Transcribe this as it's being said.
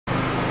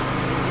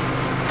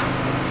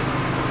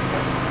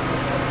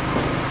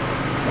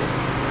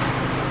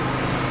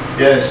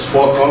Yes,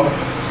 welcome.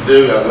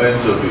 Today we are going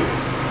to be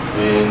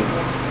in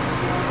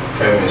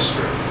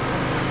chemistry.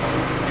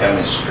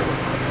 Chemistry.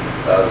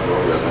 That's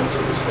what we are going to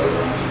discuss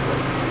on today.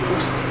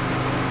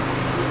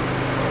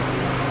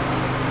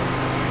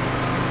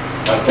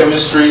 And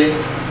chemistry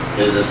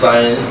is the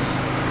science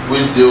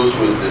which deals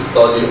with the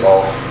study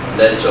of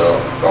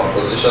nature,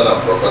 composition and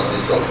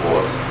properties of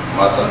what?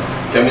 Matter.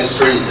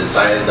 Chemistry is the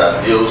science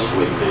that deals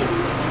with the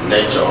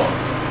nature,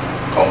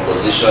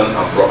 composition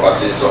and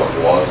properties of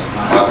what?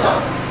 Matter.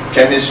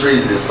 Chemistry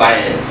is the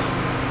science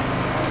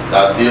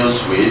that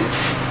deals with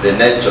the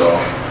nature,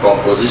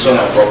 composition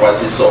and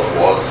properties of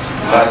what?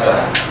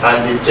 Matter.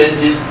 And the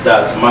changes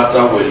that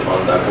matter will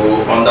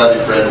undergo under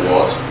different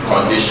what?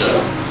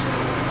 Conditions.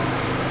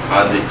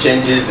 And the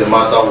changes the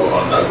matter will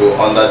undergo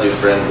under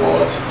different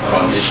what?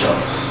 Conditions.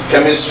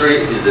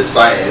 Chemistry is the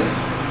science.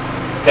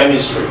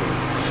 Chemistry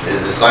is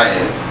the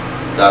science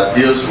that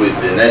deals with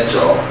the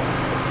nature,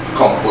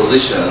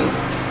 composition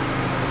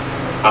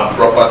and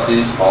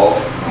properties of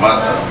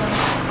matter,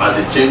 and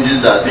the changes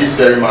that this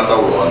very matter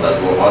will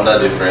undergo under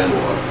different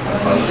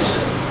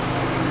conditions.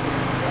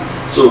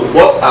 So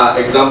what are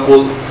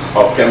examples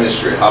of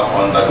chemistry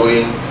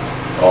undergoing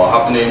or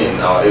happening in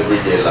our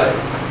everyday life?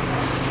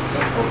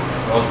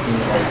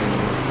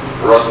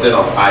 Rusting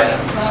of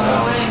irons,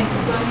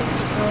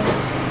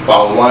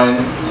 palm wine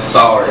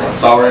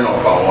souring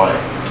of palm wine.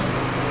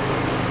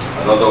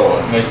 Another one,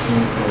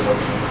 medicine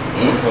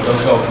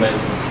production of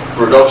medicine.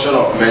 Production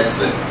of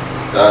medicine,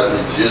 that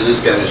it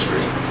uses chemistry.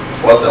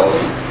 What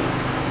else?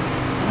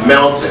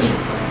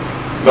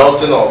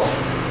 Melting of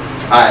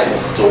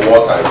ice to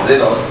water, is it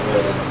not?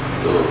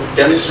 So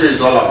chemistry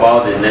is all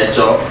about the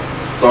nature,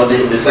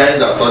 the science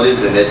that studies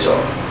the nature,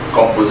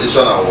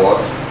 composition and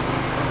what?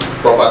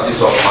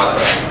 Properties of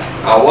matter.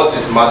 And what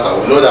is matter?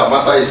 We know that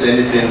matter is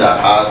anything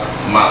that has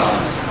mass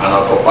and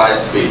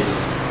occupies space.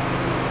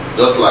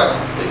 Just like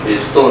a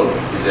stone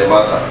is a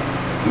matter.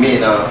 Me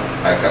now,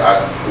 I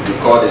could be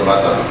called a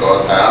matter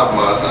because I have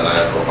mass and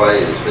I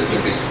occupy a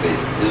specific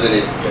space, isn't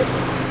it? Yes,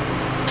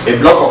 sir. A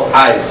block of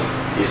ice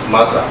is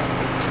matter.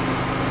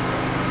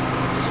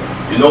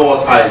 You know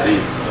what ice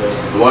is? Yes.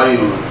 The one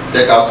you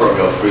take out from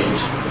your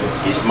fridge.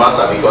 It's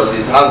matter because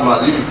it has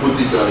mass. If you put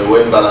it on a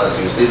weight balance,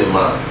 you see the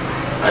mass.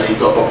 And it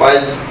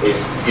occupies a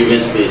given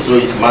space, so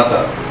it's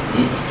matter.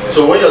 Yes.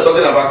 So when you're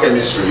talking about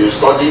chemistry, you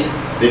study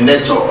the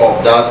nature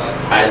of that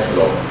ice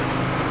block.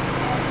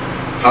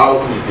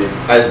 How is the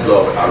ice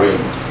block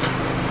arranged?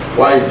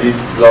 Why is it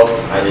blocked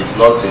and it's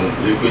not in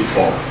liquid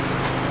form?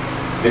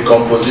 The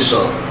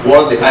composition,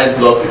 what the ice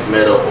block is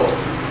made up of.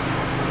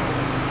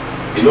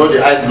 You know the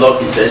ice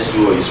block is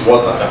H2O, is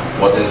water,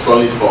 but in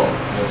solid form.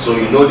 So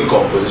you know the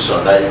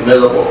composition that is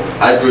made up of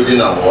hydrogen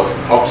and what?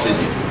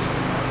 Oxygen.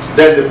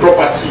 Then the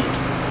property.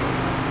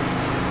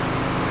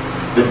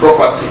 The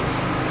property.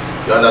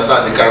 You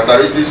understand? The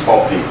characteristics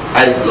of the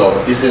ice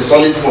block is in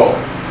solid form.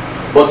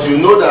 But you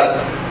know that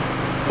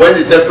when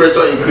the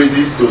temperature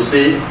increases to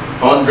say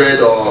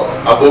 100 or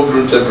above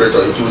room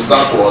temperature, it will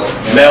start what?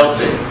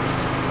 Melting.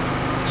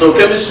 So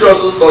chemistry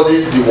also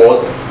studies the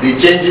what? The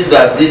changes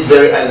that this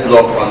very ice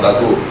block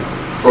undergo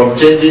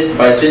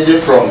by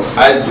changing from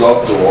ice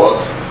block to what?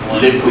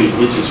 Liquid,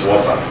 which is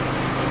water.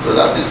 So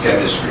that is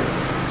chemistry.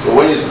 So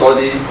when you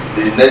study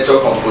the nature,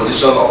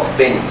 composition of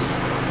things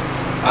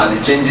and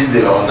the changes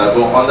they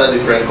undergo under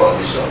different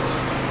conditions,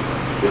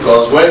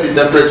 because when the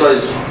temperature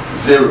is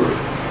 0,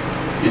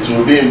 it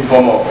will be in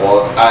form of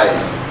what?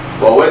 Ice.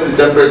 But when the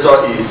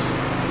temperature is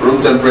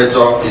room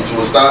temperature, it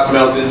will start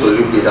melting to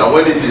liquid, and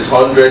when it is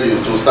 100,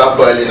 it will start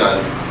boiling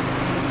and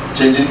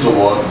changing to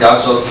what?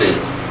 Gaseous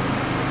state.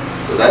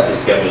 So that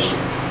is chemistry.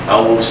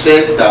 And we've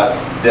said that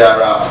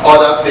there are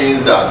other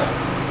things that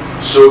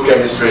show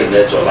chemistry in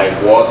nature, like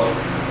what?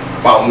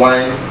 Palm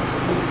wine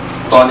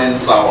turning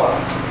sour,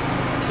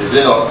 is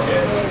it not?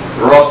 Yes.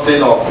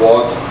 Rusting of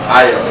what?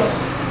 Iron,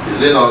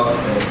 is it not?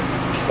 Yes.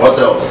 What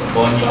else?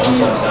 Burning of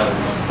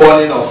substance.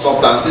 Burning of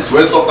substances.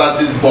 When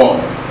substances burn,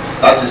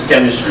 that is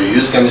chemistry. You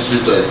use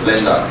chemistry to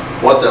explain that.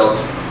 What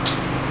else?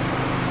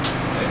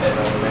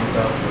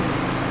 Environmental.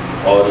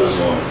 All those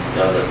ones,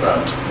 you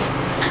understand?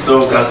 So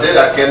we can say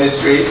that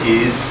chemistry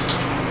is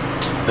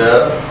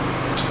the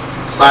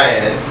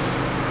science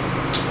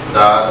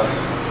that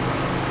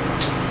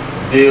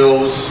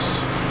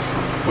deals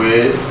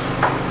with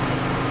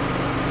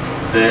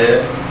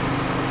the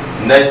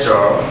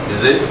nature,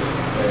 is it?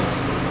 Yes.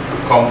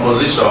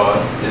 Composition,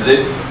 is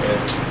it?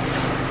 Yes.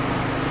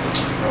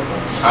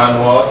 And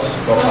what?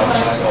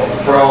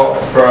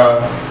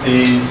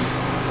 Properties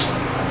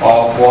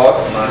of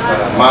what?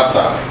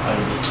 Matter.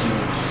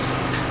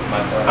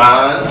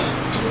 And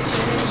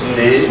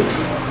the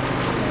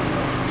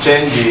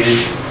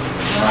changes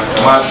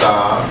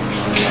matter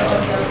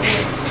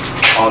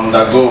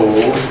undergo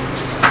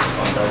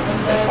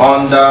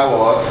under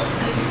what?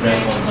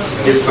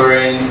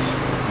 Different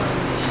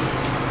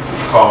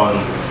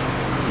conditions.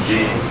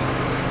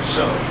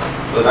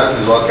 So that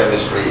is what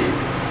chemistry is,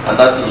 and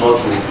that is what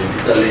we will be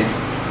detailing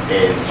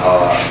in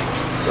our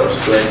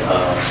subsequent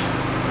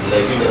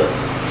lectures.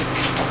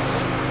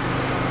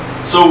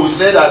 So we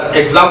say that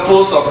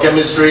examples of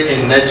chemistry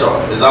in nature,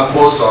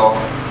 examples of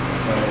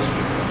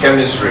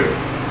chemistry,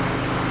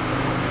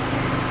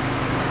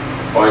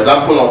 or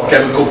example of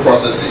chemical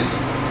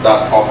processes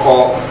that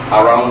occur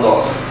around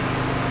us.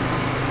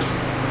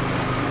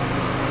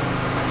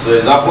 So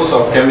examples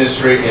of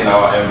chemistry in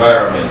our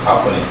environment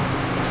happening.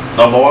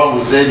 Number one,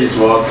 we said is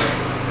what?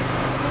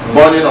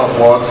 Burning of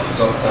what?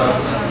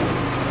 Substances.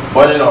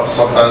 Burning of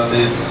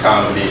substances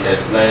can be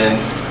explained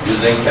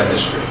using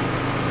chemistry.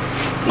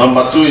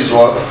 Number two is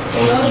what?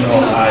 Roasting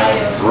of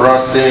iron.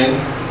 Rusting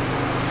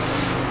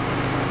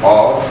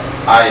of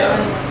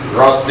iron.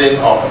 Rusting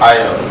of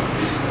iron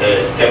is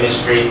a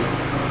chemistry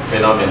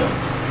phenomenon,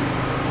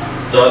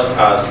 just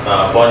as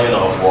burning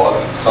of what?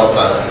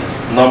 Substances.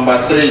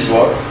 Number three is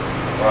what?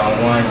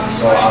 Palm wine is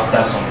sour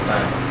after some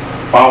time.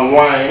 Palm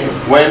wine,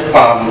 when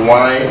palm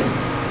wine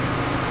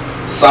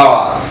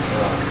sours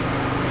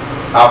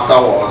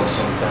afterwards,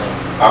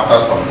 after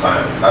some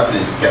time. That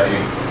is, it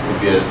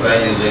could be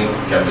explained using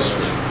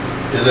chemistry,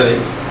 isn't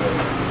it?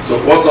 So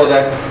what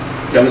other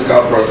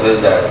chemical process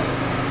that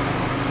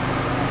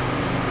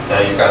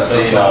you can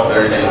see in our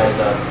everyday?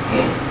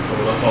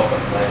 Production of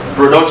fertilizers.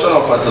 Production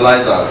of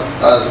fertilizers,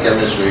 that's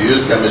chemistry. We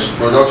use chemistry.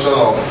 Production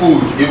of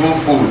food, even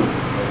food,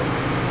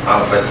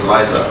 and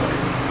fertilizer.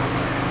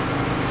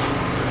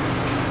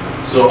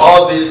 So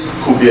all this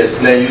could be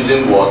explained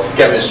using what?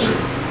 Chemistry.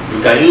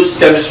 You can use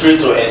chemistry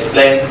to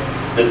explain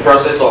the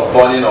process of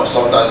burning of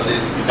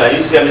substances. You can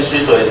use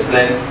chemistry to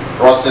explain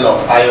rusting of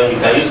iron. You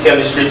can use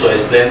chemistry to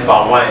explain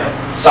palm wine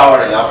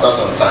souring after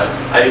some time.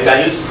 And you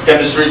can use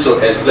chemistry to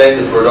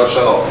explain the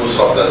production of food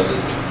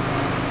substances.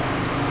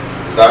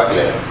 Is that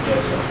clear?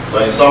 Yes, yes. So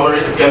in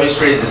summary,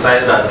 chemistry is the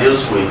science that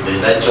deals with the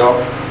nature,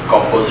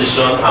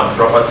 composition and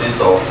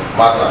properties of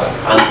matter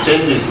and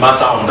changes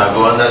matter under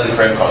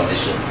different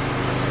conditions.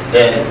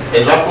 Then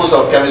examples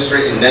of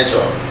chemistry in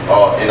nature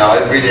or in our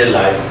everyday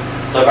life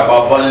talk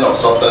about burning of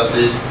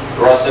substances,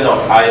 rusting of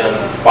iron,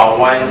 palm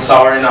wine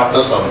souring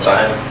after some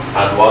time,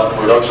 and what?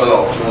 Production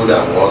of food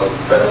and what?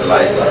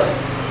 Fertilizers.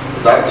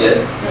 Is that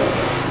clear?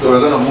 So we're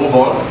going to move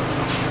on.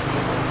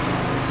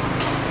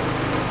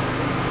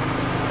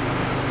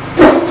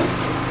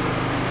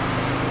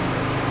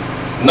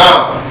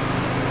 Now,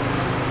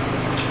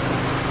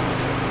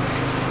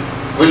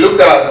 we look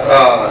at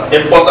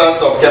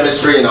importance of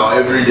chemistry in our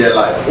everyday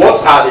life.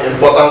 What are the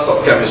importance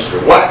of chemistry?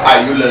 Why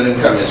are you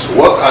learning chemistry?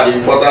 What are the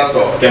importance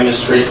of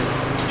chemistry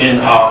in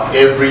our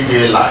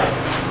everyday life?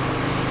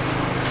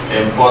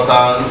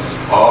 Importance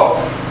of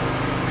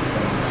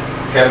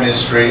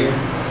chemistry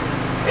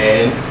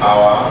in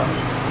our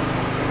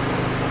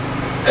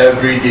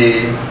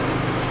everyday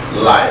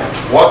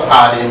life. What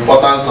are the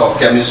importance of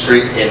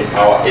chemistry in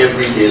our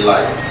everyday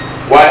life?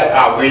 Why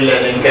are we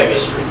learning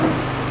chemistry?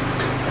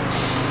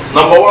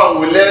 Number one,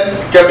 we learn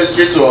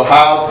chemistry to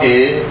have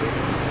a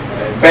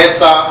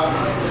better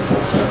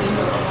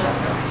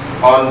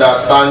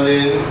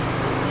understanding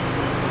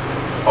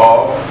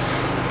of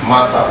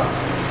matter.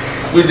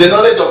 With the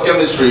knowledge of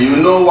chemistry, you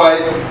know why,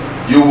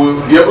 you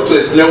will be able to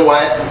explain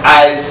why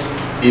ice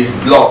is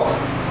block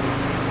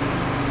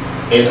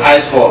in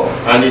ice form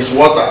and is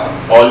water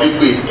or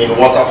liquid in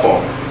water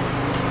form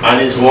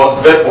and is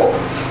what? Vapor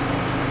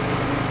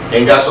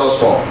in gaseous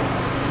form.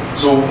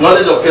 So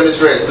knowledge of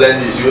chemistry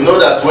explains this. You know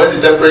that when the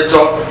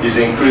temperature is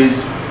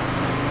increased,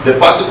 the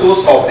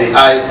particles of the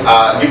ice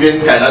are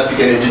given kinetic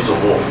energy to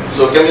move.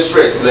 So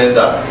chemistry explains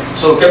that.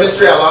 So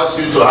chemistry allows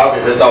you to have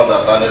a better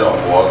understanding of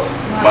what?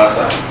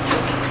 Matter.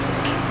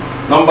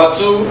 Number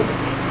two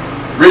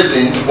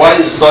reason why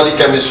you study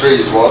chemistry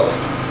is what?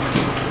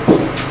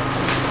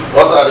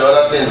 What are the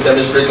other things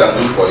chemistry can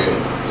do for you?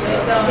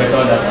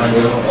 Better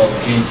understanding of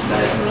change.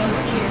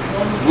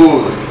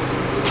 Good.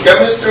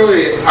 Chemistry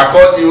will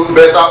accord you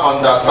better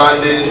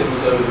understanding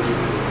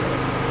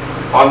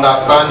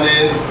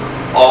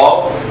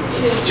of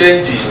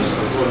changes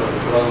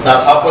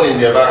that happen in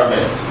the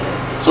environment.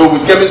 So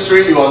with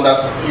chemistry, you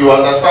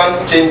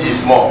understand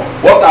changes more.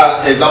 What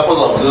are examples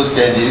of those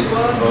changes?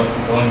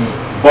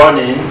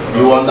 Burning.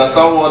 You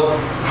understand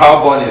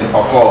how burning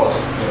occurs.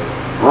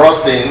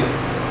 Rusting.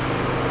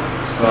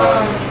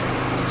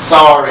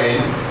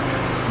 Souring.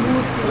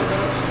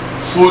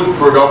 Food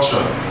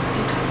production,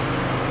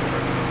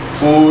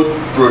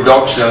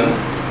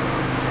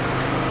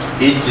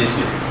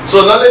 etc.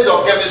 So knowledge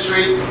of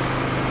chemistry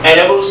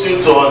enables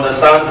you to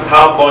understand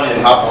how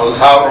burning happens,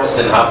 how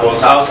rusting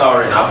happens, how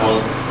souring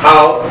happens,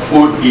 how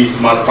food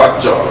is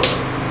manufactured.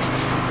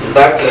 Is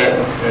that clear?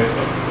 Yes,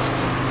 sir.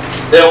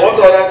 Then what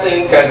other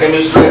thing can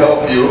chemistry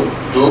help you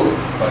do?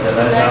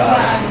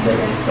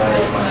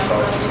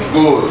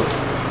 Good.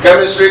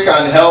 Chemistry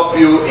can help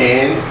you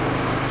in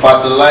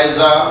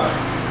fertilizer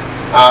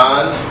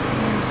and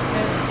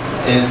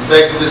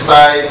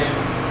insecticide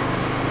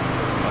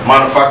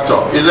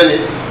manufacture, isn't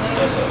it?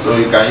 Yes, sir. So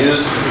you can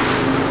use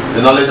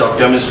the knowledge of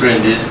chemistry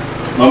in this.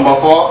 Number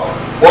four,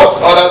 what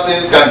other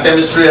things can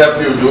chemistry help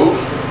you do?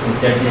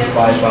 Synthetic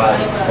fiber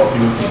for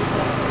clothing.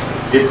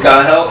 It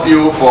can help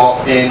you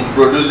in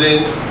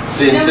producing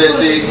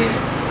synthetic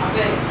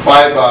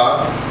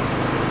fiber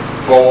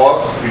For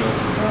what?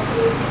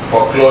 Piloting.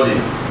 For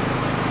clothing.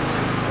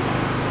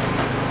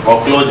 For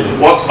clothing.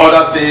 What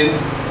other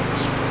things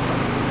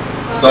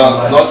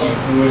does not?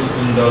 Pharmaceutical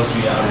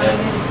industry and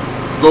medicine.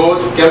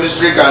 Good.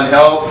 Chemistry can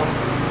help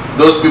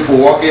those people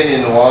working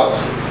in what?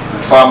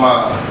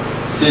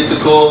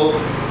 Pharmaceutical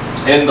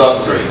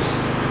industries.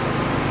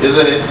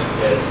 Isn't it?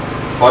 Yes.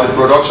 For the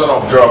production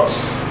of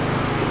drugs.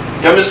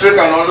 Chemistry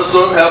can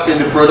also help in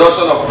the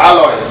production of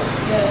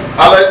alloys. Yes.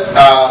 Alloys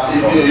are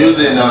used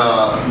in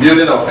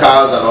building of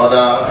cars and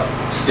other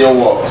steel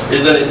works,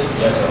 isn't it?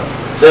 Yes, sir.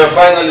 Then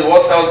finally,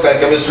 what else can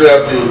chemistry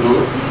help you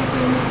do?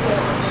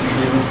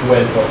 Suitable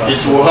fuel for It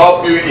transport. will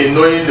help you in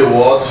knowing the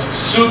what?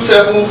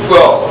 Suitable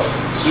fuels.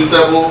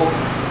 Suitable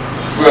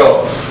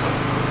fuels.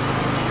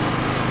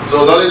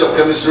 So knowledge of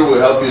chemistry will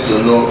help you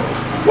to know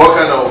what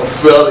kind of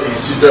fuel is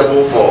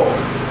suitable for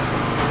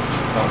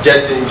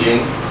jet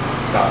engine,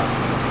 Car.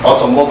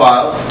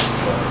 automobiles.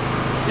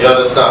 You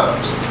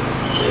understand?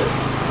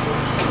 Yes.